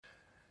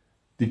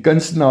Die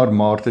kunstenaar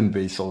Martin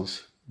Wessels.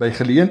 By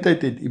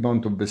geleentheid het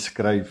iemand hom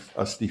beskryf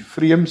as die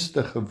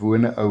vreemdste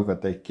gewone ou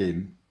wat hy ken.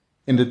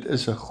 En dit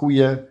is 'n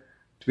goeie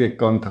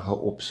tweekantige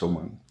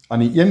opsomming.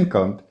 Aan die een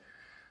kant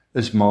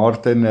is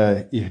Martin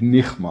 'n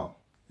enigma,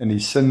 in die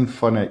sin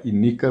van 'n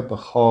unieke,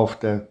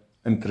 begaafde,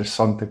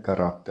 interessante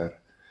karakter.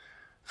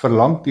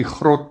 Verlang die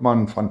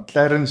grotman van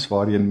Clarens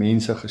waarheen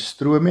mense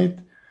gestroom het,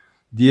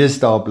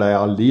 deesdae bly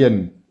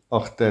alleen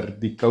agter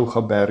die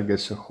Kougaberge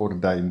se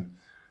gordyn,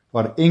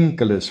 waar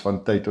enkeles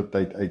van tyd tot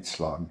tyd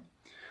uitslaan.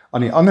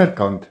 Aan die ander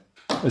kant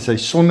is hy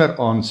sonder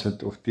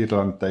aansit of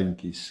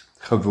tierlantynkies,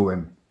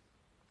 gewoon.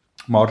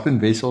 Martin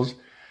Wessels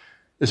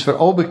is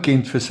veral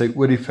bekend vir sy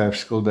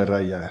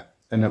olieverfskilderye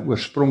in 'n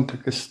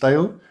oorspronklike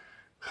styl,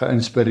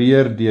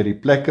 geïnspireer deur die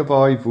plekke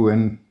waar hy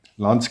woon,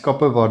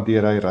 landskappe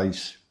waardeur hy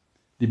reis,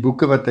 die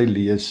boeke wat hy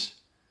lees,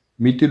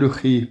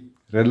 mitologie,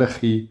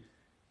 religie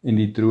en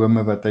die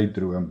drome wat hy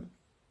droom.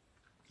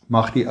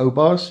 Mag die ou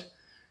baas,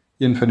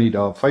 een van die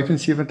dae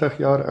 75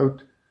 jaar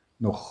oud,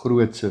 nog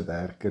grootse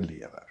werke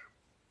lewer.